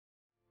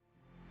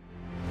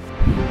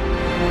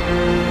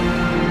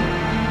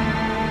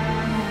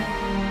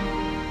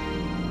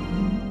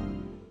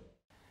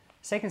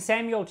2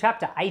 Samuel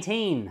chapter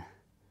 18.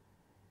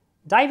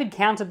 David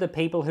counted the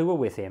people who were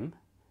with him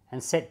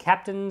and set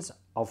captains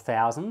of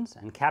thousands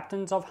and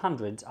captains of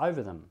hundreds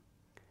over them.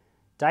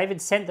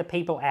 David sent the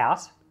people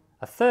out,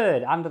 a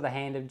third under the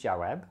hand of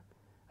Joab,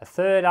 a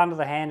third under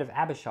the hand of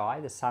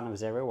Abishai, the son of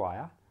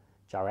Zeruiah,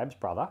 Joab's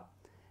brother,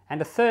 and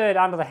a third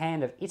under the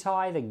hand of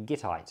Ittai the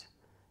Gittite.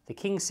 The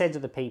king said to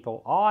the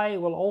people, I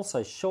will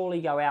also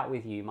surely go out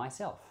with you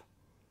myself.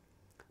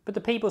 But the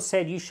people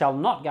said, You shall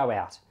not go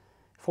out,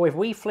 for if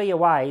we flee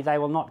away, they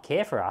will not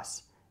care for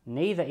us,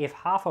 neither if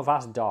half of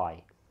us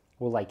die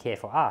will they care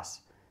for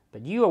us.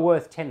 But you are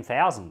worth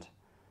 10,000.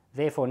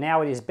 Therefore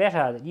now it is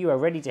better that you are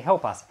ready to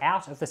help us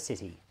out of the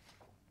city.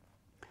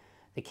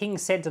 The king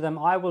said to them,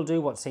 I will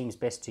do what seems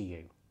best to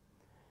you.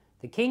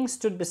 The king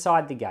stood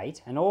beside the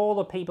gate, and all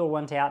the people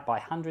went out by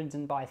hundreds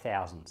and by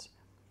thousands.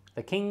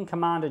 The king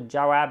commanded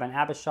Joab and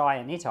Abishai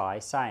and Ittai,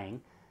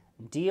 saying,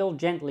 Deal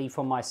gently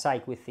for my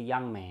sake with the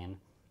young man,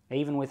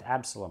 even with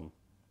Absalom.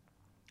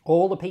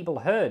 All the people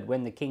heard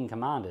when the king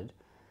commanded,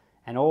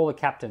 and all the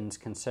captains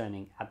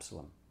concerning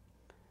Absalom.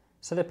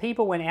 So the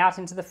people went out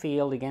into the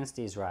field against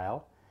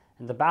Israel,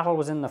 and the battle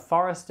was in the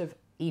forest of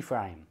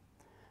Ephraim.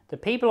 The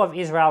people of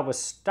Israel were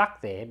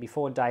stuck there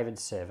before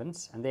David's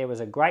servants, and there was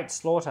a great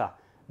slaughter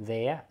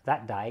there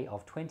that day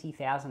of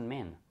 20,000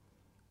 men.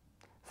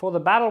 For the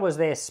battle was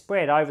there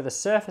spread over the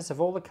surface of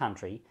all the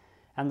country,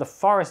 and the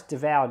forest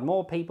devoured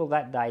more people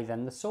that day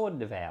than the sword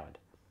devoured.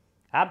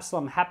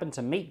 Absalom happened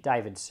to meet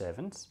David's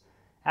servants.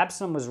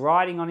 Absalom was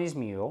riding on his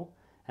mule,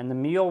 and the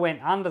mule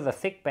went under the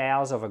thick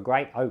boughs of a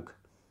great oak,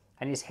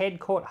 and his head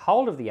caught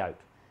hold of the oak,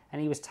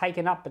 and he was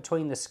taken up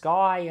between the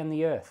sky and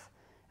the earth,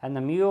 and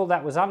the mule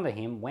that was under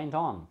him went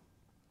on.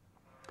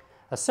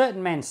 A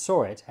certain man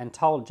saw it and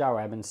told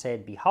Joab and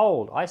said,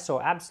 Behold, I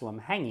saw Absalom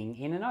hanging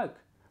in an oak.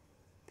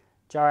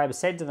 Joab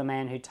said to the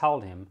man who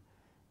told him,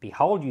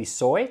 Behold, you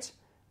saw it?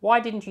 Why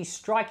didn't you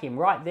strike him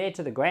right there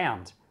to the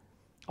ground?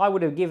 I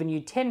would have given you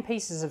 10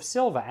 pieces of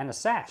silver and a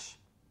sash.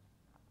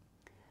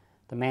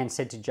 The man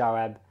said to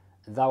Joab,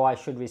 Though I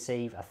should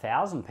receive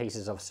 1,000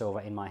 pieces of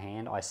silver in my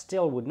hand, I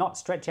still would not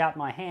stretch out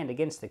my hand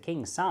against the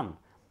king's son.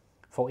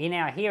 For in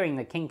our hearing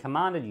the king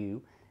commanded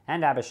you,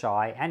 and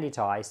Abishai and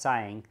Ittai,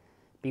 saying,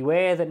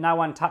 Beware that no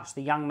one touch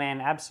the young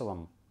man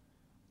Absalom.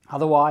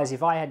 Otherwise,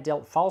 if I had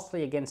dealt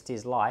falsely against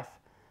his life,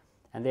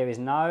 and there is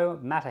no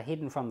matter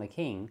hidden from the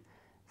king,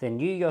 then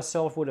you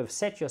yourself would have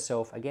set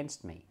yourself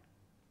against me.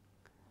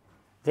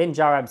 Then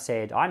Joab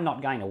said, I'm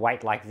not going to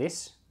wait like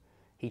this.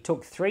 He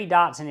took 3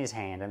 darts in his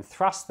hand and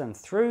thrust them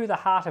through the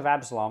heart of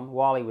Absalom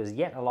while he was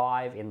yet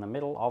alive in the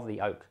middle of the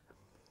oak.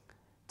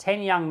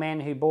 10 young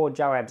men who bore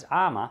Joab's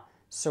armour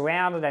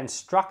surrounded and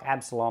struck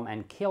Absalom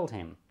and killed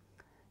him.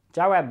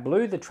 Joab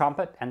blew the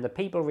trumpet, and the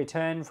people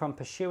returned from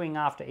pursuing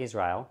after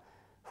Israel,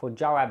 for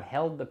Joab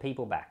held the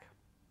people back.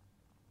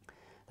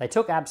 They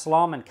took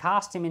Absalom and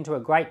cast him into a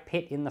great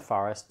pit in the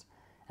forest,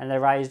 and they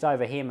raised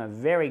over him a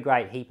very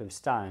great heap of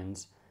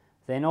stones.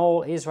 Then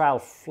all Israel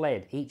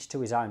fled, each to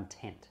his own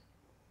tent.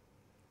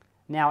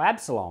 Now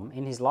Absalom,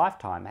 in his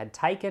lifetime, had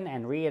taken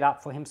and reared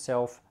up for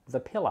himself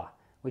the pillar,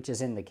 which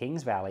is in the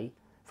king's valley,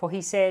 for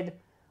he said,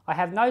 I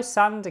have no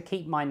son to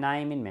keep my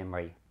name in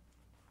memory.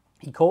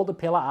 He called the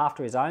pillar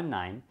after his own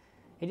name.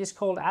 It is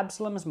called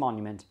Absalom's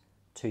monument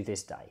to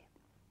this day.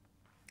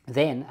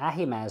 Then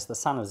Ahimaaz the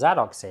son of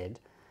Zadok said,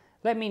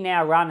 Let me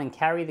now run and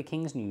carry the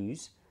king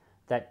news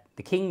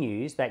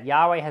that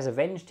Yahweh has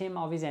avenged him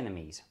of his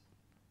enemies.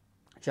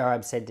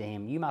 Joab said to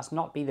him, You must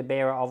not be the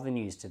bearer of the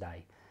news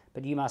today,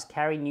 but you must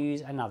carry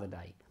news another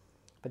day.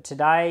 But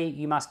today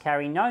you must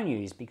carry no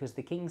news, because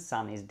the king's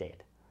son is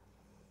dead.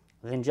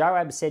 Then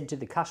Joab said to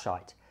the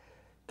Cushite,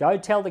 Go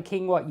tell the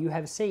king what you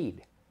have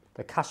seen.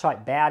 The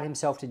Cushite bowed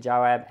himself to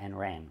Joab and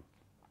ran.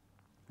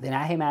 Then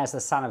Ahimaaz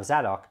the son of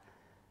Zadok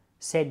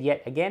said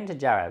yet again to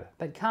Joab,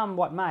 But come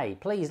what may,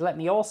 please let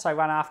me also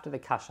run after the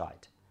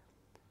Cushite.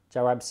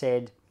 Joab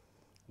said,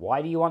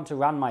 Why do you want to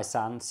run, my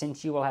son,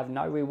 since you will have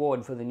no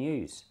reward for the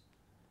news?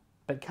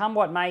 But come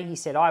what may, he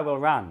said, I will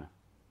run.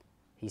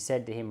 He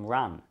said to him,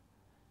 Run.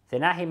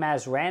 Then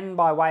Ahimaaz ran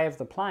by way of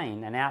the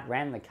plain and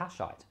outran the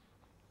Cushite.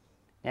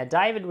 Now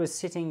David was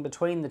sitting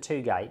between the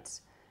 2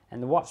 gates,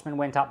 and the watchman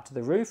went up to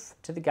the roof,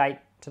 to the gate,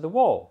 to the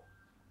wall,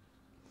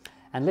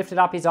 and lifted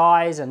up his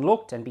eyes and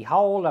looked, and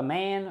behold, a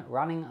man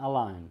running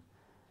alone.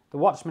 The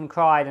watchman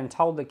cried and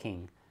told the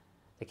king.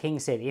 The king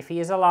said, If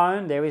he is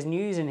alone, there is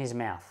news in his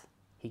mouth.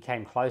 He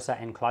came closer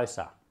and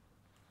closer.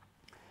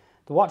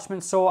 The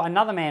watchman saw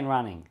another man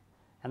running,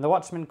 and the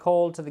watchman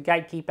called to the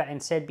gatekeeper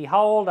and said,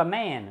 Behold, a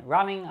man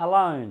running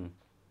alone.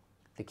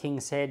 The king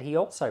said, He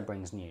also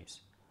brings news.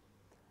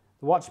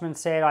 The watchman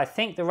said, I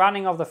think the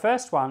running of the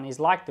first one is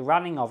like the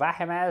running of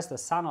Ahimaaz the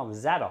son of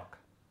Zadok.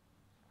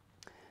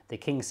 The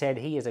king said,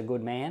 He is a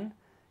good man.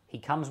 He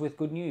comes with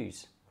good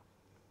news.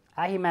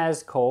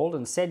 Ahimaaz called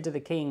and said to the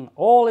king,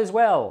 All is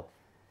well.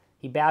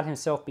 He bowed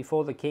himself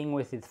before the king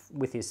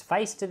with his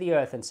face to the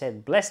earth and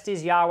said, Blessed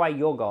is Yahweh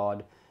your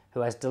God,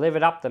 who has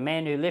delivered up the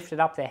men who lifted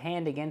up their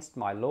hand against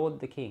my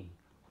lord the king.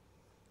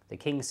 The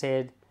king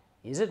said,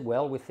 Is it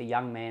well with the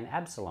young man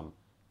Absalom?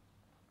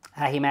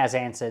 Ahimaaz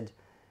answered,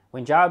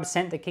 When Joab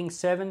sent the king's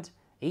servant,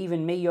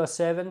 even me your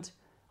servant,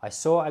 I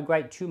saw a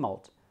great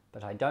tumult,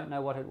 but I don't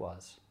know what it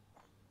was.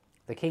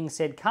 The king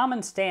said, Come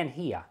and stand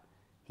here.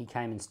 He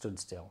came and stood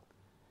still.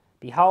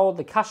 Behold,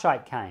 the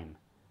Cushite came.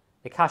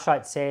 The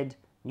Cushite said,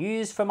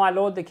 News for my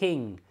lord the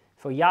king,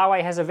 for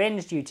Yahweh has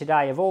avenged you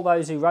today of all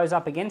those who rose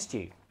up against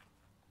you.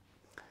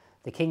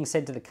 The king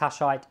said to the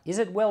Cushite, Is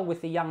it well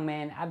with the young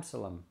man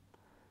Absalom?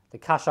 The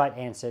Cushite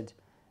answered,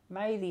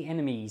 May the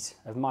enemies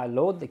of my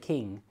lord the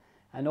king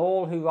and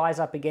all who rise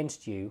up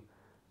against you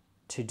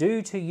to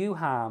do to you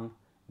harm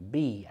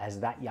be as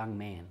that young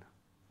man.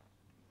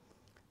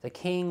 The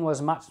king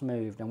was much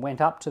moved and went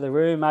up to the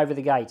room over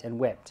the gate and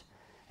wept.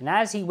 And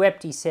as he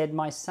wept, he said,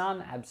 My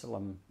son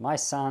Absalom, my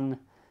son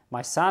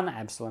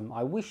Absalom,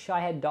 I wish I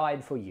had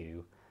died for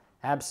you.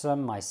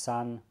 Absalom, my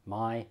son,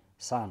 my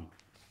son.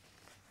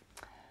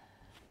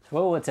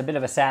 Well, it's a bit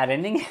of a sad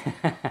ending.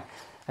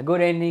 A good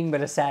ending,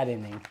 but a sad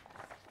ending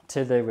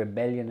to the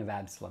rebellion of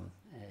Absalom.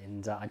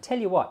 And I tell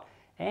you what,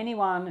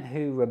 anyone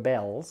who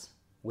rebels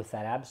with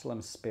that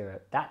Absalom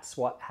spirit, that's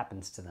what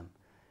happens to them.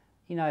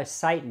 You know,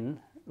 Satan,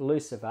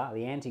 Lucifer,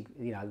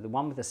 the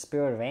one with the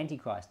spirit of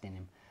Antichrist in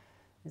him,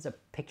 there's a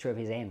picture of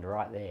his end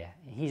right there.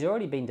 He's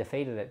already been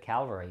defeated at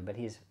Calvary, but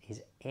his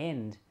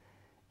end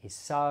is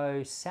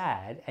so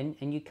sad,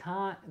 and you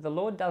can't, the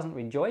Lord doesn't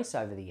rejoice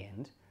over the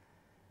end.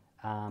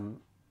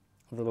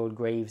 The Lord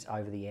grieves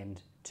over the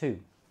end too.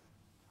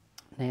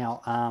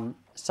 Now,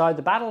 so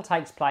the battle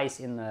takes place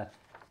in the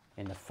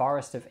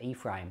forest of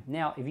Ephraim.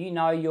 Now, if you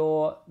know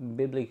your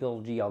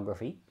biblical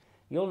geography,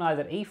 you'll know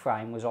that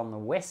Ephraim was on the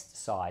west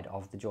side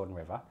of the Jordan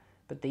River,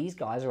 but these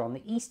guys are on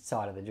the east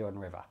side of the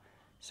Jordan River.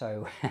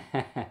 So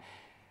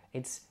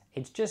it's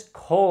just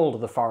called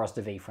the forest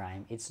of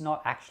Ephraim. It's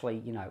not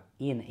actually, you know,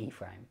 in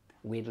Ephraim,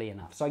 weirdly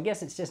enough. So I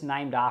guess it's just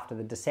named after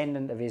the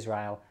descendant of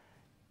Israel,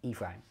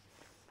 Ephraim.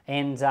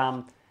 And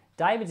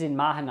David's in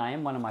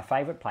Mahanaim, one of my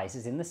favourite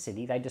places in the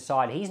city. They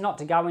decide he's not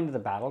to go into the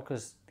battle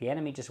because the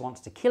enemy just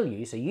wants to kill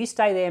you. So you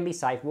stay there and be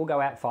safe. We'll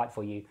go out and fight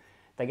for you.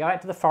 They go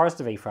out to the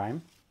forest of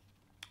Ephraim.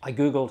 I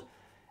Googled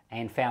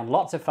and found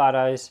lots of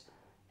photos.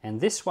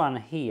 And this one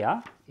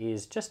here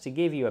is just to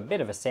give you a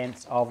bit of a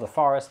sense of the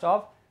forest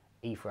of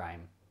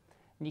Ephraim.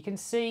 And you can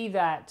see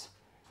that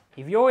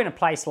if you're in a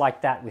place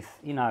like that with,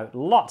 you know,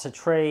 lots of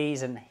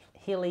trees and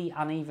hilly,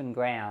 uneven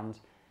ground,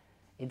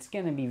 it's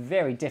going to be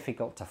very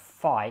difficult to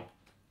fight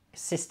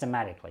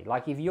systematically.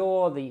 Like if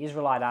you're the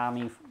Israelite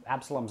army,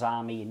 Absalom's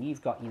army, and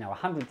you've got, you know,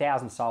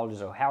 100,000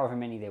 soldiers or however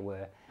many there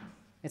were,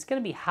 it's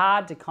going to be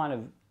hard to kind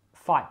of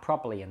fight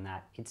properly in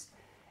that.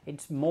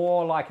 It's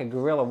more like a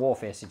guerrilla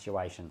warfare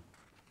situation.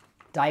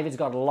 David's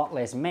got a lot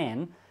less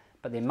men,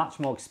 but they're much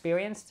more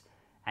experienced,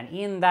 and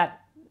in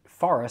that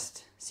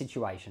forest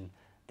situation,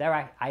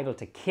 they're able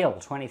to kill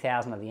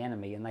 20,000 of the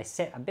enemy, and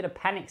a bit of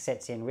panic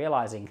sets in,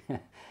 realizing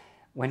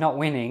we're not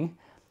winning.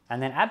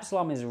 And then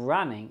Absalom is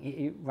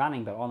running,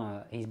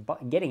 but he's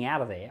getting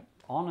out of there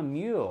on a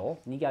mule,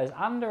 and he goes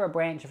under a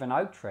branch of an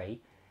oak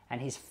tree, and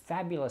his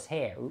fabulous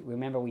hair,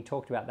 remember we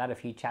talked about that a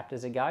few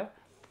chapters ago?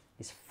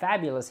 His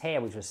fabulous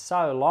hair, which was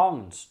so long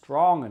and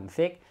strong and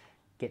thick,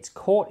 gets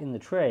caught in the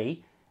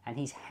tree, and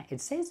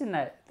it says in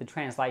the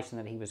translation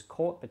that he was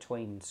caught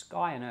between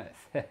sky and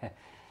earth.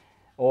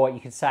 Or you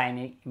could say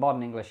in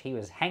modern English, he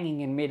was hanging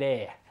in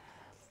midair.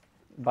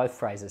 Both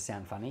phrases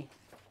sound funny.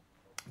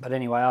 But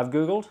anyway, I've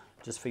Googled,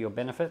 just for your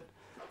benefit,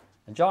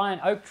 a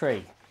giant oak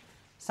tree,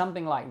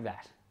 something like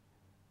that.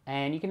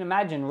 And you can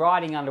imagine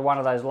riding under one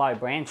of those low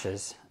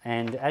branches,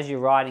 and as you're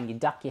riding, you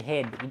duck your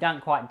head, but you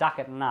don't quite duck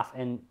it enough,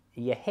 and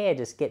your hair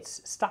just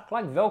gets stuck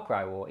like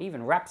Velcro, or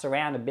even wraps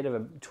around a bit of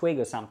a twig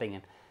or something,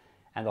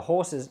 and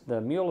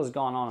the mule has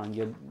gone on, and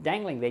you're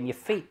dangling there, and your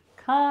feet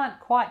can't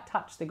quite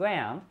touch the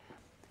ground,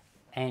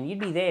 and you'd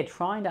be there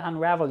trying to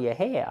unravel your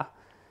hair,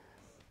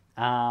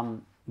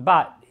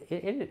 but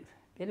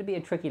it'd be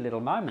a tricky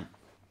little moment.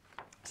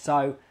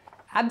 So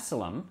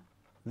Absalom,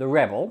 the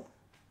rebel,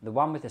 the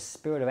one with the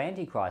spirit of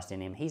Antichrist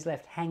in him, he's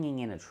left hanging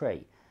in a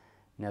tree.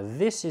 Now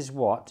this is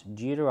what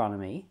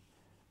Deuteronomy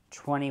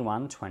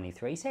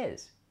 21:23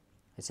 says.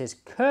 It says,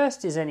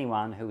 "Cursed is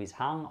anyone who is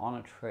hung on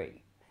a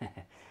tree."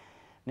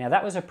 Now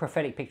that was a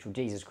prophetic picture of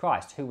Jesus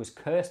Christ, who was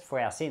cursed for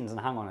our sins and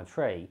hung on a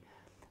tree.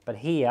 But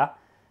here,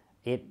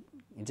 it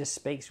just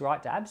speaks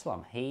right to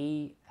Absalom.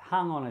 He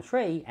hung on a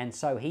tree, and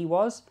so he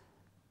was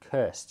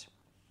cursed.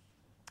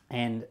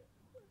 And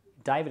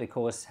David, of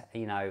course,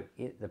 you know,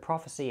 the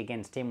prophecy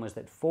against him was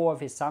that 4 of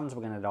his sons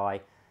were going to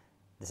die.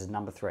 This is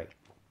number 3.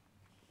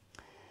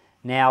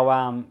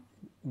 Now,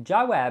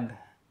 Joab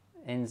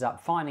ends up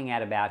finding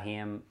out about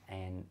him,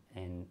 and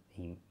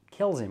he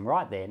kills him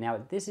right there. Now,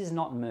 this is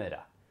not murder.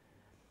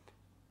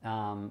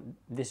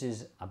 This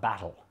is a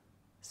battle.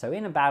 So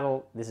in a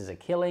battle, this is a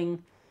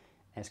killing.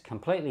 It's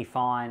completely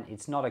fine.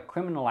 It's not a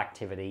criminal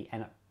activity,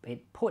 and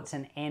it puts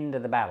an end to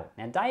the battle.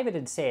 Now, David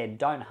had said,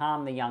 don't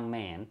harm the young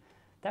man.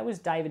 That was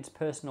David's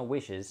personal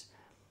wishes.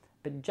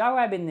 But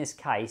Joab, in this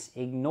case,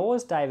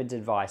 ignores David's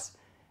advice.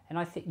 And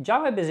I think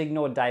Joab has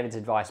ignored David's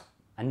advice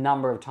a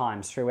number of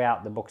times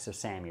throughout the books of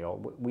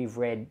Samuel. We've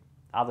read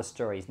other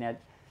stories. Now,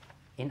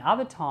 in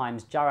other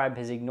times, Joab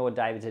has ignored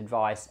David's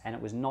advice and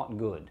it was not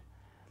good.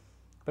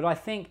 But I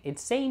think it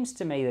seems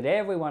to me that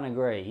everyone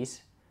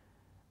agrees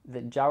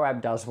that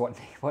Joab does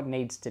what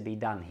needs to be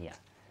done here.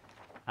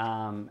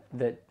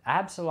 That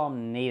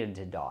Absalom needed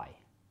to die.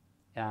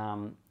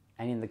 And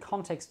in the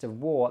context of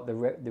war, the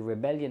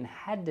rebellion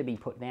had to be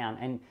put down.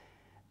 And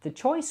the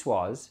choice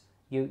was,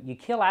 you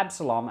kill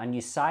Absalom and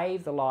you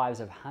save the lives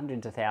of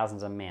hundreds of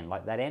thousands of men,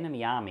 like that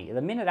enemy army.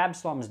 The minute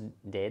Absalom's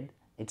dead,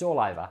 it's all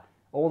over.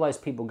 All those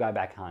people go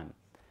back home.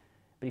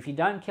 But if you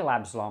don't kill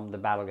Absalom, the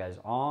battle goes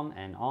on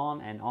and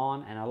on and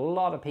on, and a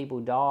lot of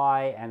people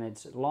die, and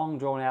it's long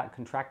drawn out,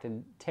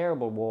 contracted,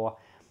 terrible war.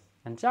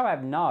 And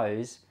Joab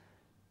knows,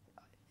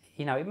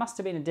 you know, it must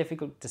have been a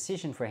difficult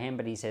decision for him,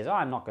 but he says, oh,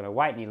 I'm not going to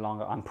wait any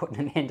longer. I'm putting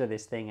an end to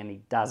this thing, and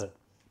he does it.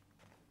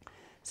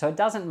 So it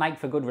doesn't make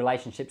for good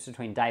relationships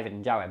between David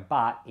and Joab,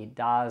 but it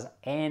does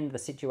end the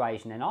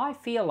situation. And I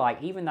feel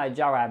like even though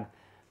Joab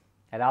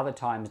at other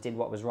times did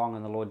what was wrong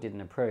and the Lord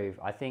didn't approve,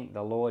 I think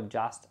the Lord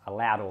just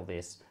allowed all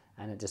this,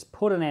 and it just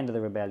put an end to the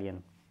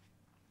rebellion.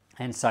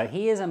 And so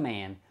here's a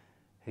man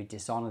who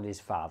dishonoured his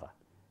father.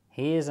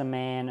 Here's a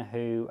man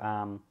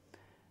who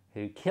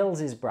kills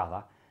his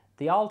brother.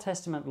 The Old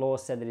Testament law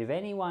said that if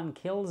anyone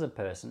kills a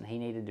person, he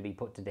needed to be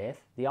put to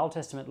death. The Old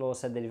Testament law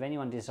said that if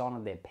anyone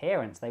dishonoured their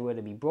parents, they were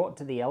to be brought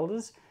to the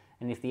elders,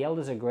 and if the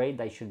elders agreed,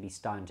 they should be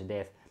stoned to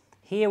death.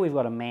 Here we've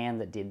got a man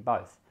that did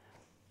both.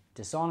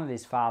 Dishonoured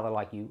his father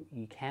like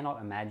you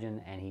cannot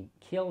imagine, and he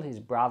killed his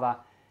brother.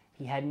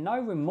 He had no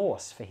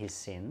remorse for his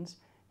sins.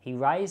 He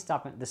raised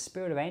up the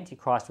spirit of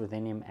Antichrist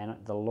within him, and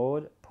the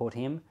Lord put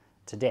him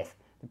to death.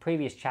 The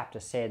previous chapter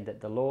said that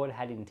the Lord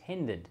had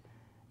intended,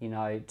 you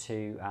know,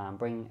 to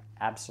bring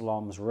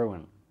Absalom's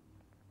ruin.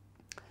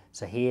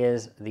 So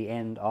here's the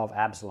end of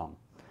Absalom.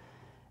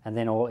 And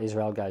then all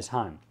Israel goes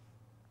home.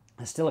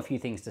 There's still a few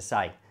things to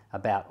say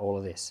about all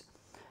of this.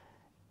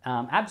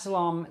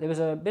 Absalom, there was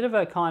a bit of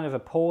a kind of a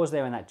pause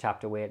there in that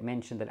chapter where it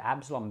mentioned that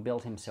Absalom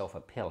built himself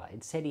a pillar.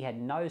 It said he had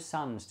no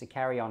sons to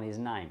carry on his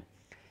name.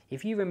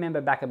 If you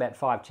remember back about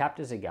 5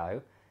 chapters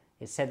ago,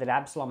 it said that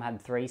Absalom had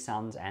 3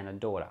 sons and a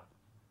daughter.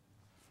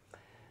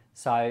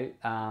 So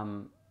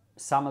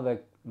some of the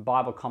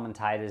Bible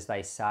commentators,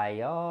 they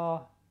say,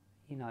 oh,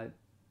 you know,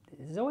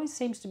 there always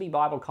seems to be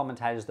Bible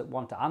commentators that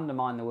want to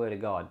undermine the Word of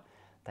God.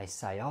 They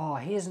say, oh,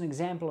 here's an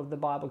example of the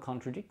Bible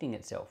contradicting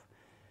itself,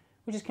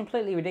 which is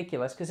completely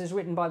ridiculous because it's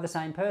written by the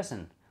same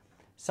person.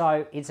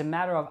 So it's a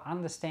matter of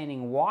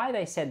understanding why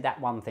they said that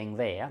one thing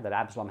there, that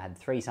Absalom had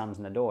 3 sons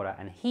and a daughter,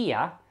 and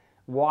here,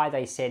 why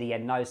they said he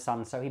had no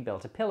sons, so he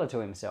built a pillar to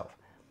himself.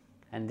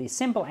 And the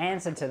simple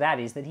answer to that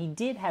is that he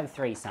did have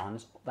 3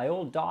 sons. They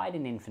all died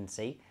in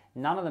infancy.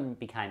 None of them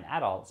became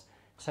adults.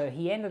 So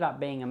he ended up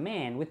being a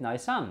man with no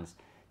sons.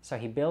 So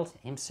he built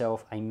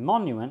himself a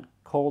monument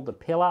called the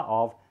Pillar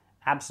of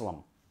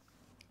Absalom.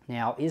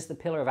 Now, is the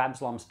Pillar of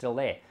Absalom still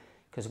there?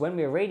 Because when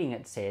we were reading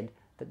it said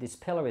that this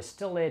pillar is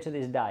still there to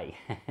this day.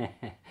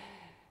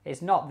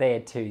 It's not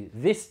there to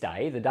this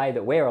day, the day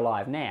that we're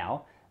alive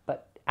now,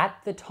 but at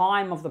the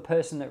time of the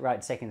person that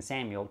wrote 2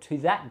 Samuel, to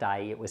that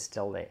day it was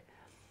still there.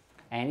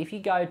 And if you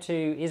go to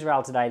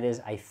Israel today,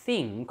 there's a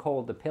thing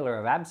called the Pillar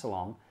of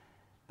Absalom,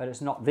 but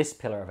it's not this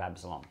Pillar of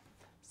Absalom.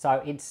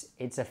 So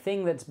it's a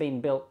thing that's been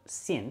built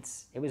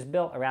since. It was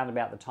built around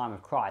about the time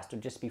of Christ, or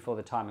just before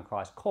the time of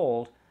Christ,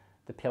 called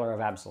the Pillar of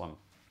Absalom.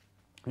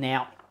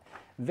 Now,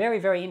 very,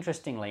 very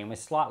interestingly, and we're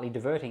slightly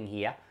diverting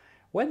here,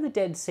 when the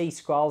Dead Sea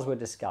Scrolls were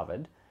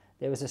discovered,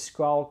 there was a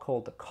scroll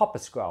called the Copper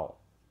Scroll.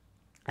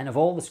 And of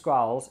all the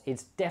scrolls,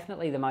 it's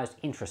definitely the most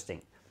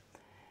interesting.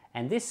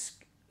 And this,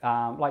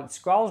 like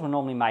scrolls were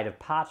normally made of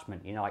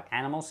parchment, you know, like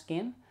animal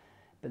skin.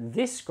 But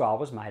this scroll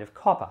was made of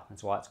copper.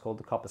 That's why it's called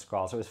the Copper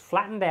Scroll. So it was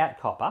flattened out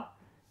copper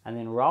and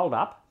then rolled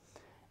up.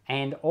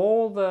 And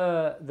all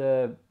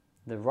the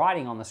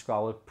writing on the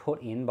scroll was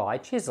put in by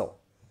chisel.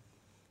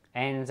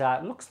 And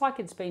it looks like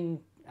it's been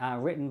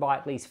written by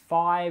at least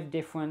 5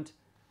 different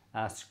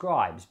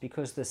scribes,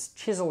 because the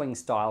chiseling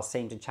styles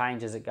seem to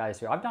change as it goes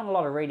through. I've done a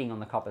lot of reading on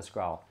the Copper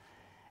Scroll.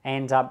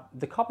 And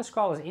the Copper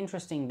Scroll is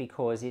interesting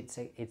because it's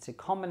a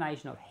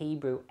combination of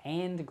Hebrew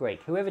and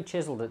Greek. Whoever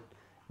chiseled it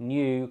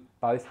knew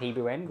both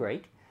Hebrew and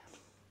Greek.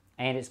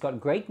 And it's got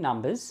Greek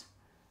numbers,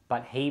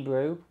 but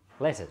Hebrew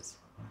letters.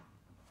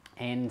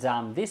 And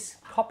this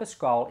Copper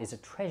Scroll is a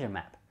treasure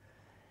map.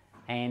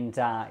 And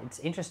it's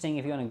interesting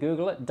if you want to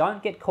Google it.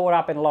 Don't get caught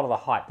up in a lot of the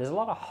hype. There's a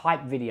lot of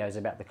hype videos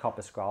about the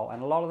Copper Scroll,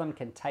 and a lot of them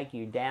can take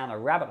you down a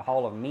rabbit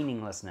hole of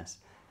meaninglessness.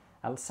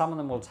 Some of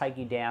them will take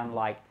you down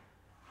like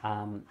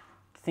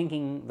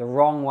thinking the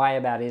wrong way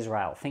about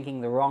Israel, thinking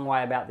the wrong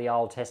way about the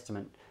Old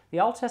Testament. The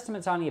Old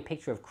Testament's only a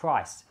picture of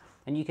Christ,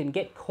 and you can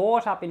get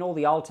caught up in all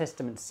the Old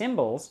Testament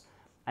symbols,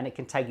 and it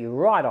can take you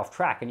right off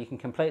track, and you can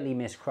completely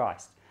miss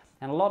Christ.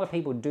 And a lot of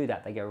people do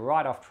that. They go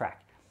right off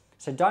track.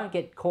 So don't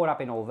get caught up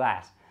in all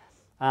that.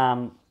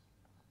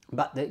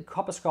 But the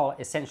Copper Scroll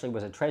essentially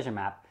was a treasure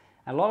map,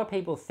 and a lot of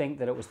people think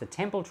that it was the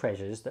temple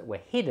treasures that were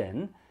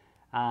hidden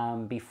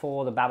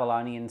before the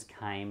Babylonians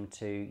came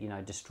to, you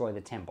know, destroy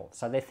the temple.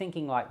 So they're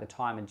thinking like the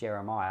time of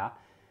Jeremiah.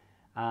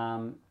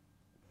 I'm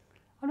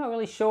not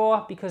really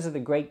sure because of the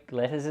Greek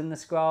letters in the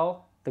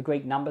scroll, the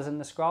Greek numbers in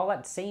the scroll.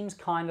 That seems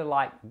kind of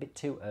like a bit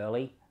too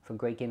early for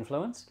Greek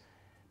influence.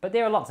 But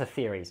there are lots of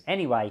theories.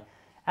 Anyway,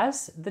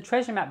 as the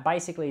treasure map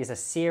basically is a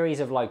series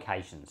of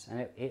locations.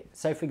 And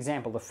so, for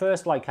example, the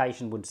first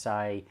location would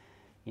say,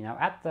 you know,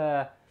 at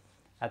the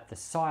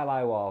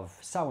silo of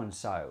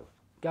so-and-so,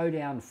 go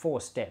down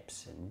 4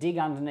 steps and dig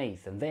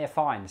underneath and there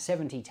find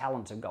 70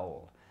 talents of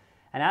gold.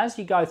 And as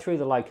you go through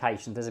the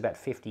locations, there's about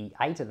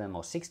 58 of them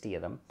or 60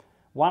 of them.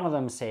 One of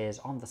them says,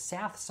 on the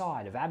south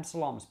side of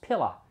Absalom's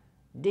pillar,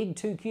 dig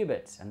 2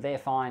 cubits and there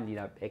find, you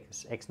know,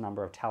 X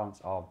number of talents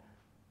of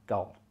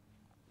gold.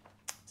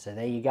 So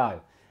there you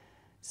go.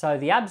 So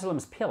the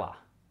Absalom's pillar,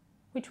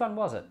 which one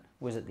was it?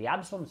 Was it the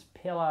Absalom's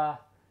pillar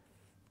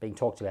being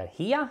talked about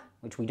here,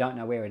 which we don't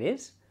know where it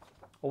is?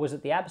 Or was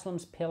it the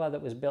Absalom's pillar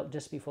that was built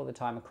just before the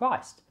time of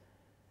Christ?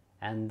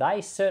 And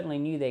they certainly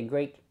knew their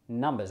Greek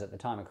numbers at the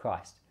time of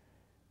Christ.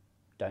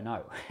 Don't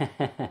know.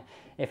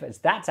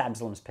 If that's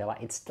Absalom's pillar,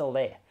 it's still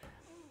there.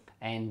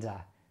 And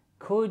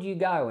could you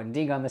go and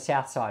dig on the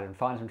south side and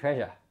find some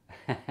treasure?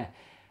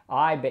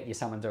 I bet you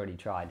someone's already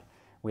tried.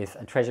 With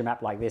a treasure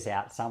map like this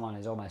out, someone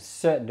is almost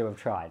certain to have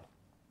tried.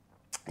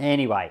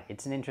 Anyway,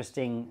 it's an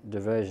interesting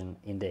diversion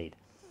indeed.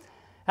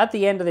 At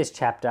the end of this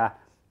chapter,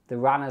 the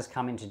runners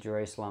come into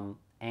Jerusalem,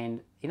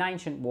 and in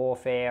ancient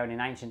warfare and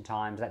in ancient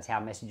times, that's how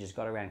messages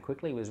got around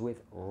quickly, was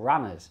with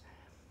runners.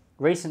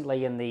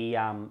 Recently in the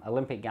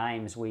Olympic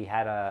Games, we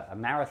had a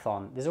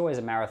marathon. There's always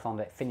a marathon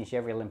to finish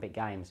every Olympic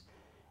Games.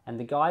 And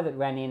the guy that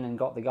ran in and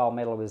got the gold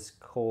medal was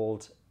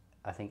called,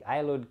 I think,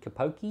 Eliud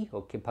Kipchoge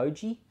or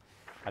Kipchoge.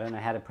 I don't know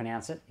how to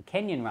pronounce it. A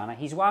Kenyan runner.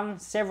 He's won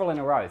several in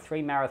a row,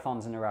 3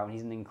 marathons in a row, and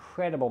he's an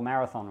incredible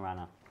marathon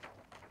runner.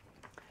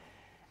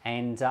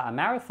 And a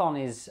marathon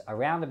is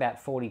around about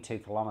 42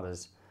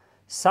 kilometres.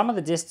 Some of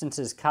the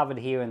distances covered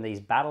here in these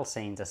battle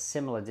scenes are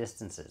similar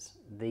distances,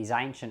 these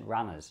ancient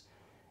runners,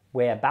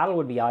 where a battle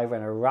would be over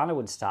and a runner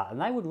would start,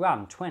 and they would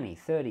run 20,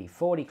 30,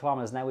 40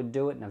 kilometres, and they would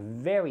do it in a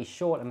very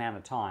short amount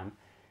of time.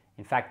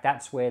 In fact,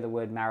 that's where the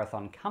word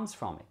marathon comes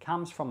from. It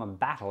comes from a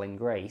battle in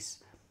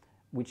Greece,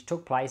 which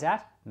took place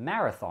at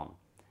Marathon.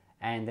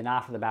 And then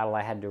after the battle,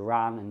 they had to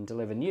run and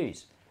deliver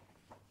news.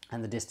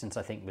 And the distance,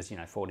 I think, was,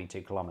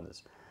 42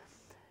 kilometres.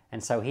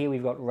 And so here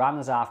we've got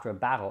runners after a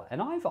battle.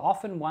 And I've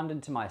often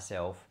wondered to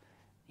myself,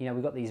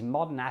 we've got these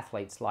modern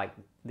athletes like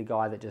the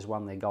guy that just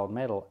won the gold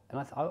medal. And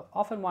I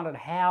often wondered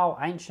how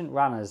ancient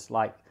runners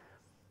like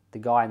the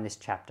guy in this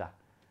chapter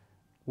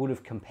would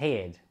have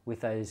compared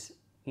with those,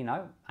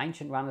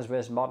 ancient runners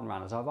versus modern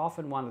runners. I've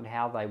often wondered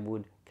how they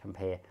would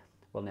compare.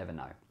 We'll never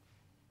know.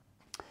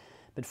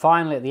 But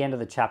finally, at the end of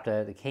the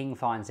chapter, the king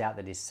finds out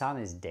that his son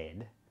is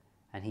dead.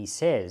 And he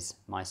says,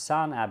 my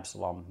son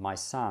Absalom, my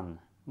son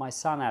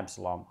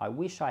Absalom, I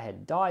wish I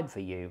had died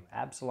for you,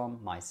 Absalom,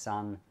 my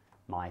son,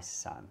 my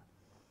son.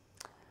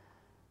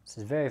 This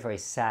is a very, very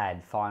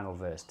sad final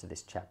verse to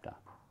this chapter.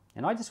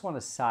 And I just want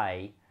to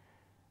say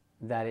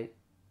that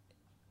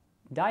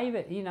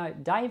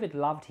David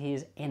loved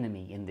his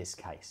enemy in this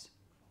case.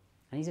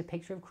 And he's a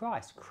picture of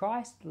Christ.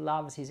 Christ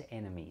loves his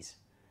enemies.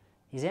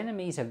 His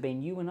enemies have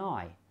been you and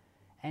I.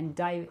 And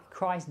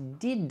Christ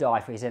did die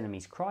for his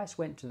enemies. Christ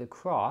went to the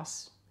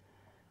cross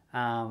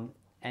and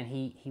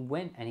he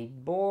went and he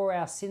bore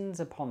our sins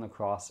upon the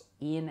cross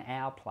in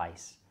our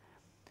place.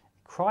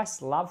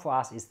 Christ's love for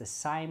us is the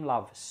same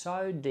love,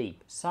 so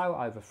deep, so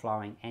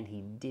overflowing, and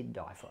he did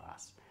die for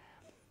us.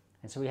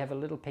 And so we have a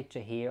little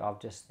picture here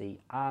of just the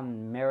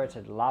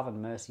unmerited love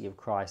and mercy of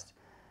Christ.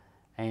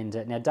 And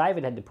now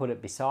David had to put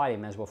it beside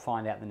him, as we'll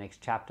find out in the next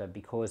chapter,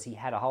 because he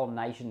had a whole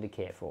nation to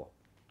care for.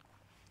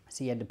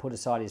 So he had to put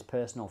aside his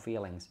personal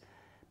feelings.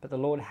 But the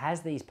Lord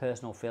has these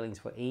personal feelings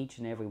for each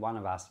and every one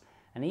of us.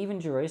 And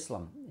even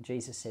Jerusalem,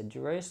 Jesus said,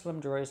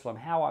 Jerusalem, Jerusalem,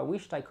 how I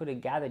wished I could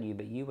have gathered you,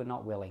 but you were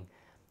not willing.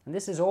 And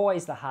this is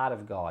always the heart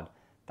of God.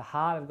 The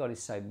heart of God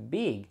is so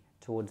big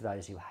towards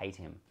those who hate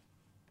him.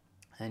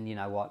 And you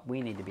know what?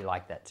 We need to be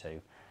like that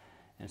too.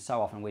 And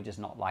so often we're just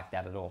not like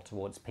that at all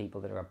towards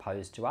people that are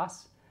opposed to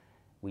us.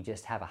 We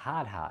just have a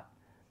hard heart.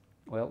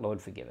 Well,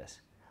 Lord, forgive us.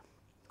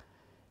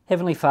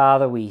 Heavenly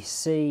Father, we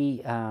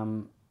see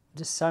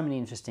just so many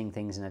interesting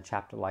things in a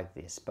chapter like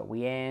this, but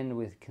we end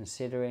with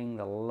considering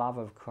the love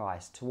of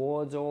Christ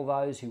towards all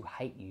those who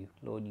hate you.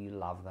 Lord, you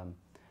love them.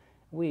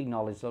 We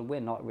acknowledge, Lord,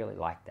 we're not really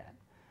like that.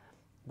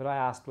 But I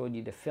ask, Lord,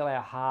 you to fill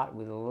our heart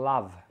with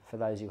love for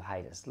those who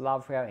hate us,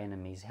 love for our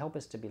enemies. Help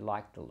us to be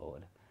like the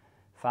Lord.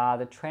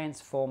 Father,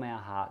 transform our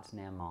hearts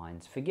and our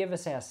minds. Forgive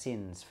us our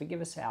sins.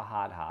 Forgive us our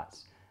hard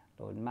hearts.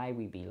 Lord, may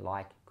we be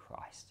like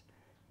Christ.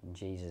 In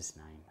Jesus'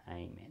 name,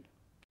 amen.